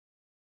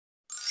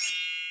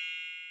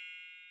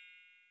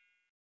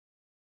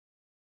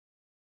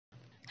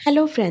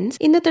Hello friends,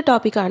 ഇന്നത്തെ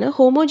topic ആണ്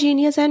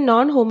homogeneous and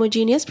non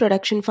homogeneous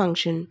production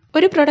function.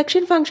 ഒരു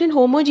പ്രൊഡക്ഷൻ ഫംഗ്ഷൻ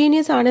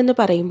ഹോമോജീനിയസ് ആണെന്ന്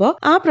പറയുമ്പോൾ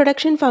ആ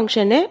പ്രൊഡക്ഷൻ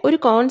ഫംഗ്ഷനെ ഒരു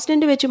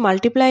കോൺസ്റ്റന്റ് വെച്ച്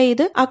മൾട്ടിപ്ലൈ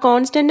ചെയ്ത് ആ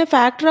കോൺസ്റ്റന്റിനെ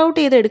ഫാക്ടർ ഔട്ട്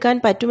ചെയ്ത് എടുക്കാൻ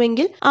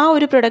പറ്റുമെങ്കിൽ ആ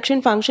ഒരു പ്രൊഡക്ഷൻ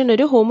ഫംഗ്ഷൻ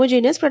ഒരു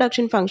ഹോമോജീനിയസ്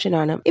പ്രൊഡക്ഷൻ ഫംഗ്ഷൻ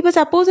ആണ്. ഇപ്പൊ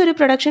സപ്പോസ് ഒരു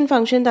പ്രൊഡക്ഷൻ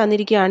ഫംഗ്ഷൻ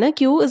തന്നിരിക്കുകയാണ്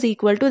Q is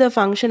equal to the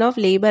function of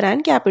labor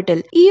and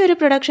capital. ഈ ഒരു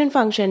പ്രൊഡക്ഷൻ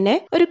ഫംഗ്ഷനെ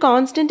ഒരു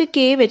കോൺസ്റ്റന്റ്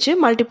K വെച്ച്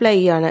മൾട്ടിപ്ലൈ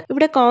ചെയ്യാണ്.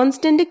 ഇവിടെ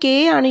കോൺസ്റ്റന്റ് K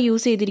ആണ്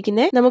യൂസ്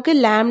ചെയ്തിരിക്കുന്നത്. നമുക്ക്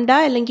ലാംഡ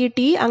അല്ലെങ്കിൽ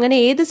ടി അങ്ങനെ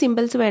ഏത്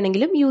സിമ്പിൾസ്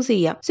വേണമെങ്കിലും യൂസ്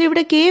ചെയ്യാം. സോ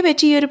ഇവിടെ K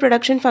വെച്ച് ഈ ഒരു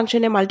പ്രൊഡക്ഷൻ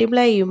ഫംഗ്ഷനെ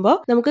മൾട്ടിപ്ലൈ ചെയ്യുമ്പോൾ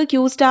നമുക്ക്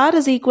Q star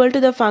is equal to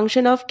the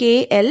function of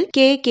KL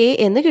KK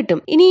എന്ന് കിട്ടും.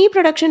 ഇനി ഈ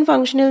പ്രൊഡക്ഷൻ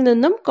ഫംഗ്ഷനിൽ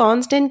നിന്നും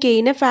കോൺസ്റ്റന്റ് K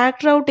നെ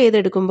ഫാക്ടർ ഔട്ട്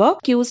ചെയ്തെടുക്കുമ്പോൾ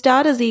Q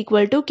star is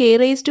equal to K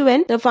raise to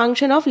N the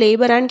function of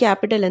labour and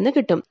capital എന്ന്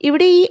കിട്ടും.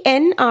 ഇവിടെ ഈ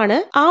N ആണ്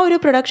ആ ഒരു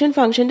പ്രൊഡക്ഷൻ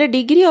ഫംഗ്ഷന്റെ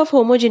ഡിഗ്രി ഓഫ്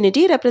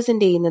ഹോമോജിനിറ്റി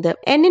റെപ്രസെന്റ് ചെയ്യുന്നത്.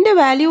 N ന്റെ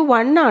വാല്യൂ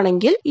 1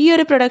 ആണെങ്കിൽ ഈ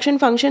ഒരു പ്രൊഡക്ഷൻ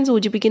ഫംഗ്ഷൻ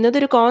സൂചിപ്പിക്കുന്നത്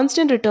ഒരു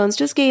കോൺസ്റ്റന്റ് റിട്ടേൺസ്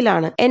ടു സ്കെയിൽ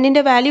ആണ്. N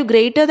ന്റെ വാല്യൂ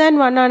ഗ്രേറ്റർ ദാൻ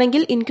 1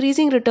 ആണെങ്കിൽ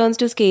ഇൻക്രീസിംഗ്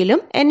റിട്ടേൺസ് ടു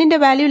സ്കെയിലും N ന്റെ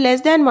വാല്യൂ ലെസ്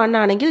ദാൻ 1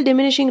 ആണെങ്കിൽ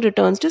ഡിമിനിഷിംഗ്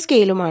റിട്ടേൺസ് ടു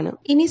സ്കെയിലുമാണ്.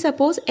 ഇനി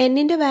സപ്പോസ് N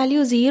ന്റെ വാല്യൂ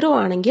 0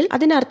 ആണെങ്കിൽ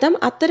അതിനർത്ഥം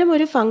അത്തരം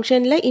ഒരു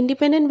ഫംഗ്ഷനിലെ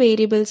ഇൻഡിപെൻഡന്റ്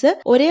വേരിയബിൾസ്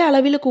ഒരേ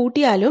അളവിൽ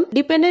കൂട്ടിയാലും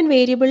ഡിപെൻഡന്റ്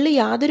വേരിയബിളിൽ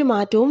യാതൊരു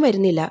മാറ്റവും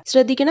വരുന്നില്ല.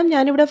 ശ്രദ്ധിക്കണം,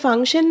 ഞാനിവിടെ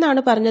ഫംഗ്ഷൻ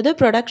എന്നാണ് പറഞ്ഞത്,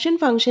 പ്രൊഡക്ഷൻ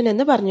ഫംഗ്ഷൻ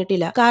എന്ന്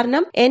പറഞ്ഞിട്ടില്ല.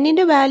 കാരണം N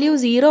ന്റെ വാല്യൂ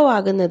 0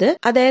 ആകുന്നത്,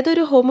 അതായത്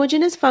ഒരു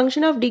ഹോമോജനസ്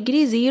ഫംഗ്ഷൻ ഓഫ്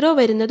ഡിഗ്രി 0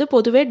 വരുന്നത്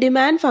പൊതുവെ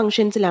ഡിമാൻഡ്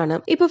ഫംഗ്ഷൻസിലാണ്.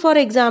 ഇപ്പൊ for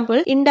example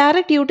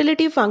indirect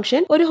utility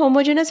function ഒരു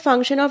ഹോമോജനസ്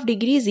ഫംഗ്ഷൻ ഓഫ്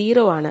ഡിഗ്രി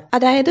 0 ആണ്.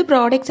 അതായത്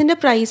പ്രോഡക്ട്സിന്റെ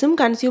പ്രൈസും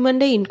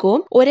കൺസ്യൂമറിന്റെ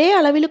ഇൻകവും ഒരേ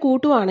അളവിൽ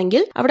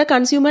കൂട്ടുവാണെങ്കിൽ അവിടെ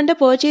കൺസ്യൂമറിന്റെ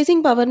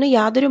പർച്ചേസിംഗ് പവറിന്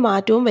യാതൊരു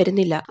മാറ്റവും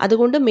വരുന്നില്ല.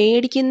 അതുകൊണ്ട്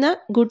മേടിക്കുന്ന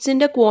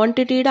ഗുഡ്സിന്റെ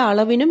ക്വാണ്ടിറ്റിയുടെ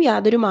അളവിനും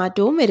യാതൊരു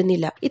മാറ്റവും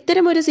വരുന്നില്ല.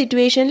 ഇത്തരം ഒരു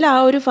സിറ്റുവേഷനിൽ ആ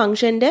ഒരു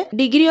ഫംഗ്ഷന്റെ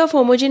degree of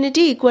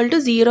homogeneity equal to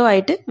 0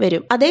 ആയിട്ട്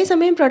വരും.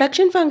 അതേസമയം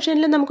പ്രൊഡക്ഷൻ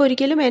ഫംഗ്ഷനിൽ നമുക്ക്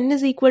ഒരിക്കലും N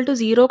is equal to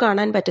 0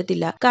 കാണാൻ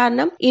പറ്റത്തില്ല.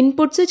 കാരണം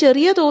ഇൻപുട്സ്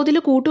ചെറിയ തോതിൽ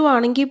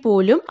കൂട്ടുവാണെങ്കിൽ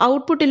പോലും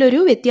ഔട്ട്പുട്ടിൽ ഒരു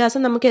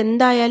വ്യത്യാസം നമുക്ക്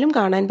എന്തായാലും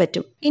കാണാൻ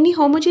പറ്റും. ഇനി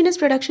ഹോമോജീനിയസ്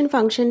പ്രൊഡക്ഷൻ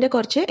ഫംഗ്ഷന്റെ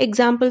കുറച്ച്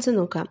എക്സാമ്പിൾസ്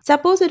നോക്കാം.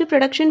 സപ്പോസ് ഒരു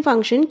production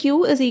function Q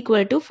is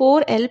equal to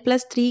 4L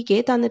plus 3K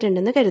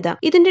തന്നിട്ടുണ്ടെന്ന് കരുതാം.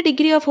 ഇതിന്റെ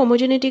ഡിഗ്രി ഓഫ്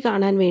ഹോമോജിനിറ്റി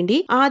കാണാൻ വേണ്ടി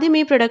ആദ്യം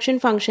ഈ പ്രൊഡക്ഷൻ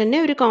ഫംഗ്ഷനെ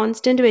ഒരു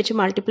കോൺസ്റ്റന്റ് വെച്ച്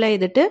മൾട്ടിപ്ലൈ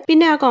ചെയ്തിട്ട്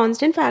പിന്നെ ആ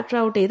കോൺസ്റ്റന്റ് ഫാക്ടർ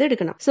ഔട്ട് ചെയ്ത്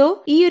എടുക്കണം. സോ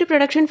ഈ ഒരു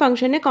പ്രൊഡക്ഷൻ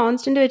ഫംഗ്ഷനെ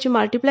കോൺസ്റ്റന്റ് വെച്ച്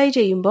മൾട്ടിപ്ലൈ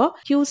ചെയ്യുമ്പോൾ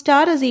Q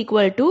star is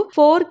equal to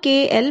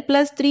 4KL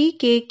plus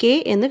 3KK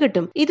എന്ന്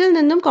കിട്ടും. ഇതിൽ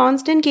നിന്നും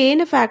കോൺസ്റ്റന്റ് K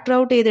നെ ഫാക്ടർ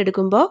ഔട്ട് ചെയ്ത്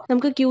എടുക്കുമ്പോൾ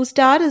നമുക്ക് Q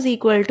star is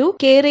equal to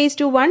K raised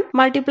to 1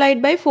 multiplied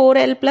by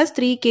 4L plus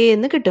 3K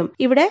എന്ന് കിട്ടും.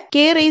 ഇവിടെ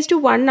K raised to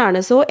 1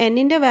 ആണ്. സോ N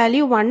ന്റെ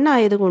വാല്യൂ 1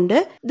 ആയതുകൊണ്ട്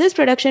this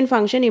production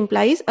function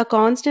implies a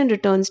constant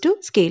returns to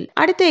scale.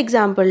 അടുത്ത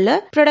എക്സാമ്പിളില്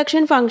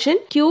production function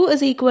Q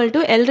is equal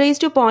to L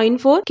raised to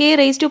 0.4 K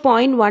raised to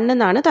 0.1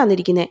 എന്നാണ്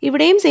തന്നിരിക്കുന്നത്.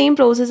 ഇവിടെയും സെയിം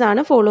പ്രോസസ്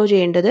ആണ് ഫോളോ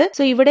ചെയ്യേണ്ടത്.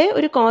 സോ ഇവിടെ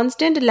ഒരു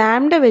കോൺസ്റ്റന്റ്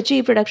ലാംഡ വെച്ച്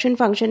ഈ പ്രൊഡക്ഷൻ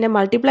ഫംഗ്ഷനെ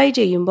മൾട്ടിപ്ലൈ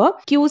ചെയ്യുമ്പോൾ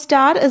Q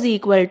star is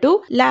equal to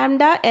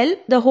lambda L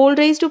the whole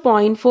raised to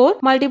 0.4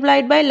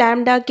 multiplied by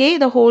lambda K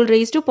the whole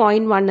raised to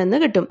 0.1 എന്ന്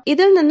കിട്ടും.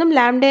 ഇതിൽ നിന്നും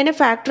ലാംഡേനെ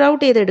ഫാക്ടർ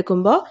ഔട്ട്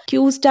ചെയ്തെടുക്കുമ്പോൾ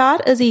Q star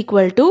is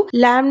equal to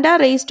lambda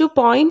raised to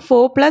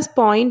 0.4 plus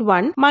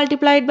 0.1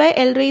 multiplied by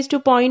L raised to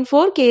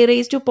 0.4 K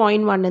raised to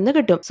 0.1 എന്ന്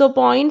കിട്ടും. So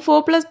 0.4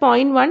 plus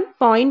 0.1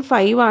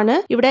 0.5 ആണ്.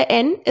 ഇവിടെ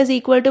N is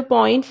equal to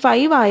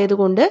 0.5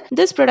 ആയതുകൊണ്ട്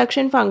this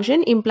production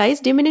function implies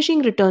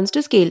diminishing returns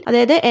to scale.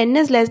 അതായത് N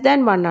is less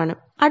than 1 ആണ്.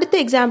 അടുത്ത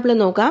example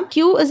നോക്കാം.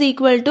 Q is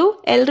equal to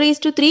L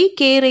raised to 3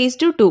 K raised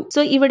to 2.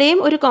 So ഇവിടെയും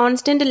ഒരു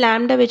കോൺസ്റ്റന്റ്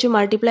ലാംഡ വെച്ച്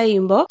മൾട്ടിപ്ലൈ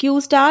ചെയ്യുമ്പോൾ Q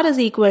star is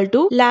equal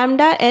to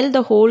lambda L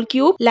the whole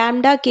cube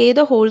lambda K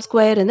the whole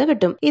square എന്ന്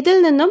കിട്ടും. ഇതിൽ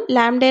നിന്നും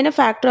ലാംഡേനെ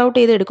ഫാക്ടർ ഔട്ട്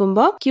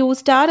ചെയ്തെടുക്കുമ്പോൾ Q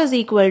star is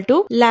equal to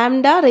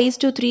lambda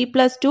raised to 3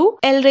 plus 2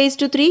 L raised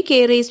to 3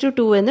 K raised to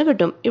 2 എന്ന്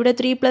കിട്ടും. ഇവിടെ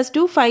 3 plus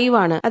 2 5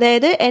 ആണ്.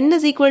 അതായത് N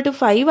is equal to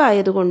 5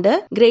 ആയതുകൊണ്ട്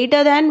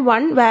ഗ്രേറ്റർ ദാൻ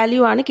 1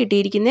 വാല്യൂ ആണ്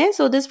കിട്ടിയിരിക്കുന്നത്.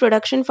 So this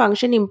production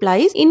function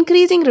implies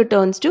increasing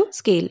returns to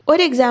scale.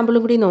 ഒരു example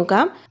കൂടി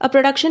നോക്കാം. A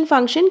production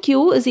function Q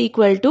is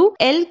equal to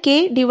LK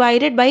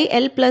divided by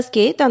L plus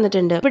K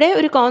തന്നിട്ടുണ്ട്. ഇവിടെ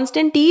ഒരു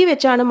കോൺസ്റ്റന്റ് T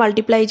വെച്ചാണ്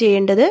മൾട്ടിപ്ലൈ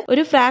ചെയ്യേണ്ടത്.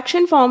 ഒരു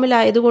ഫ്രാക്ഷൻ ഫോമിൽ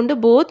ആയതുകൊണ്ട്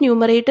ബോത്ത്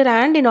ന്യൂമറേറ്റർ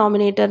ആൻഡ്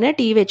ഡിനോമിനേറ്ററിനെ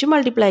T വെച്ച്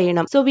മൾട്ടിപ്ലൈ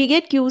ചെയ്യണം. So we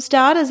get Q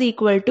star is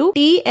equal to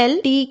TL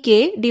TK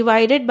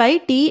divided by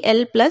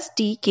TL plus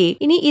TK.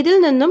 ഇനി ഇതിൽ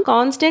നിന്നും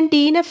കോൺസ്റ്റന്റ്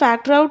T നെ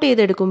ഫാക്ടർ ഔട്ട്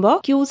ചെയ്തെടുക്കുമ്പോൾ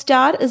Q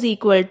star is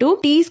equal to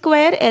T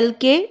square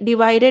LK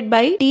divided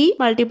by T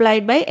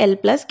multiplied by L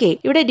plus K.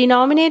 ഇവിടെ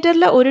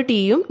ഡിനോമിനേറ്ററിലെ ഒരു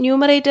Tയും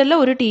ന്യൂമറേറ്ററിലെ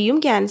ഒരു Tയും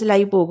cancel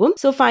ആയി പോകും.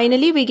 So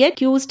finally we get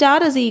Q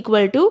star is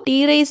equal to T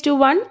raised to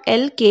 1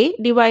 LK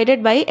divided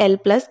by L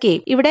plus K.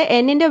 ഇവിടെ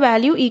N ന്റെ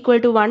value equal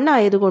to 1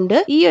 ആയതുകൊണ്ട്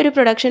ഈ ഒരു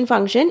production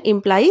function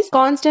implies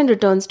constant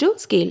returns to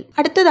scale.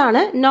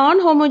 അടുത്തതാണ് നോൺ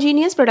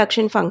ഹോമോജീനിയസ്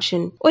പ്രൊഡക്ഷൻ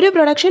ഫംഗ്ഷൻ. ഒരു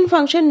production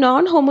function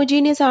non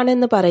homogeneous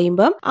ആണെന്ന്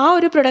പറയുമ്പോൾ ആ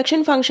ഒരു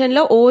പ്രൊഡക്ഷൻ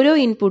ഫംഗ്ഷനിലെ ഓരോ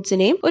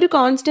ഇൻപുട്സിനെയും ഒരു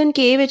കോൺസ്റ്റന്റ്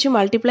K വെച്ച്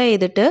മൾട്ടിപ്ലൈ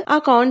ചെയ്തിട്ട് ആ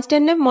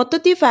കോൺസ്റ്റന്റിനെ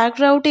മൊത്തത്തിൽ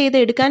ഫാക്ടർ ഔട്ട് ചെയ്ത്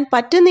എടുക്കാൻ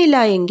പറ്റുന്നില്ല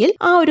എങ്കിൽ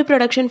ആ ഒരു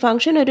പ്രൊഡക്ഷൻ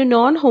ഫംഗ്ഷൻ ഒരു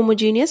non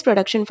homogeneous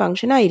production function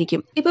function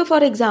ആയിരിക്കും. ഇപ്പൊ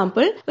ഫോർ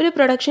എക്സാമ്പിൾ ഒരു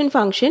production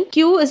function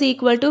Q is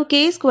equal to k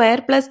square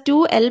plus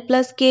 2l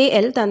plus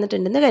kl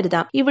തന്നിട്ടുണ്ടെന്ന്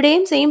കരുതാം.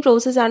 ഇവിടെയും സെയിം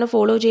പ്രോസസ് ആണ്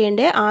ഫോളോ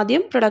ചെയ്യേണ്ടത്.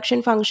 ആദ്യം പ്രൊഡക്ഷൻ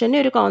ഫംഗ്ഷനെ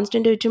ഒരു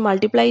കോൺസ്റ്റന്റ് വെച്ച്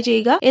മൾട്ടിപ്ലൈ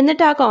ചെയ്യുക,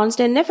 എന്നിട്ട് ആ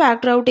കോൺസ്റ്റന്റിനെ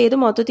ഫാക്ടർ ഔട്ട് ചെയ്ത്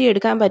മൊത്തത്തിൽ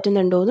എടുക്കാൻ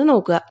പറ്റുന്നുണ്ടോ എന്ന്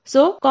നോക്കുക.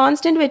 സോ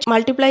കോൺസ്റ്റന്റ് വെച്ച്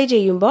മൾട്ടിപ്ലൈ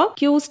ചെയ്യുമ്പോൾ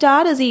Q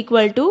star is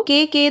equal to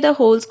kk the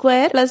whole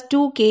square plus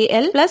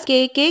 2kl plus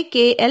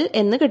kl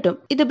എന്ന് കിട്ടും.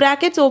 ഇത്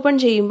ബ്രാക്കറ്റ്സ് ഓപ്പൺ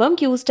ചെയ്യുമ്പോൾ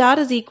Q star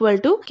is equal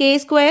to k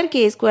square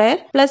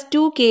plus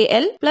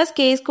 2kl plus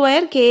k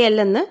square kl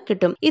എന്ന്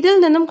കിട്ടും. ഇതിൽ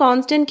നിന്നും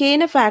കോൺസ്റ്റന്റ് k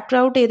നെ ഫാക്ടർ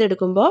ഔട്ട്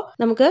ചെയ്തെടുക്കുമ്പോൾ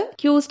നമുക്ക്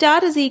Q star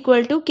is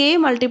equal to k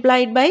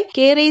multiplied by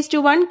k raised to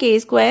 1 k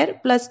square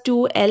plus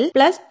 2l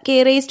plus k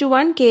raised to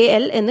 1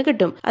 kl എന്ന്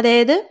കിട്ടും.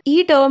 അതായത് ഈ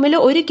ടേമിൽ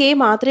ഒരു k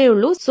മാത്രമേ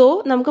ഉള്ളൂ. സോ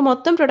നമുക്ക്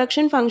മൊത്തം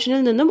പ്രൊഡക്ഷൻ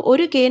ഫംഗ്ഷനിൽ നിന്നും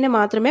ഒരു k നെ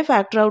മാത്രമേ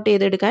ഫാക്ടർ ഔട്ട്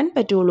ചെയ്തെടുക്കാൻ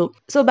പറ്റുള്ളൂ.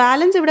 സോ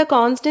ബാലൻസ് ഇവിടെ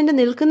കോൺസ്റ്റന്റ്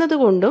നിൽക്കുന്നത്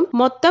കൊണ്ടും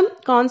മൊത്തം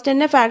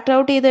കോൺസ്റ്റന്റിനെ ഫാക്ടർ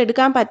ഔട്ട് ചെയ്ത്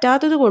എടുക്കാൻ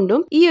പറ്റാത്തത്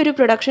കൊണ്ടും ഈ ഒരു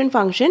production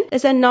function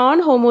is A non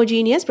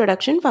homogeneous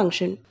production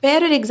function.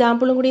 വേറൊരു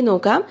എക്സാമ്പിളും കൂടി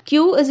നോക്കാം.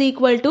 Q is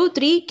equal to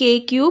 3k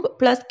cube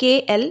plus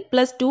kl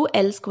plus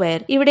 2l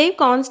square. ഇവിടെ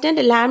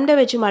കോൺസ്റ്റന്റ് ലാംഡ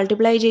വെച്ച്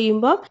മൾട്ടിപ്ലൈ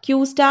ചെയ്യുമ്പോൾ Q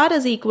star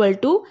is equal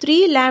to 3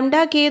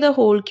 lambda k the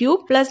whole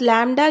cube plus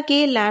lambda k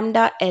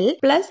lambda l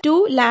plus 2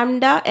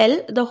 lambda l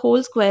the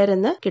whole square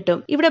എന്ന് കിട്ടും.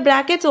 ഇവിടെ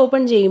brackets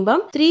open ചെയ്യുമ്പോൾ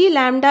 3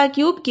 lambda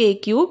cube k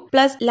cube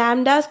plus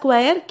lambda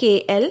square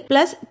kl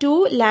plus 2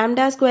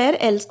 lambda square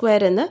l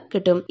square എന്ന്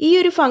കിട്ടും. ഈ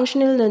ഒരു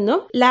ഫംഗ്ഷനിൽ നിന്നും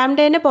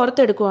ലാംഡയെ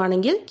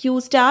പുറത്തെടുക്കുകയാണെങ്കിൽ Q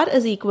star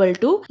is equal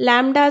to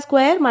lambda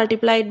square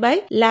multiplied by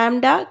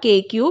lambda k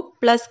cube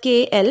plus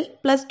kl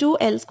plus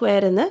 2l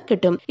square എന്ന്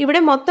കിട്ടും.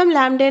 ഇവിടെ മൊത്തം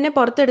ലാംഡയെ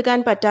പുറത്തെടുക്കാൻ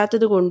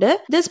പറ്റാത്തത് കൊണ്ട്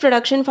this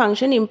production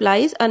function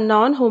implies a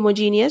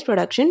non-homogeneous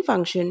production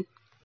function.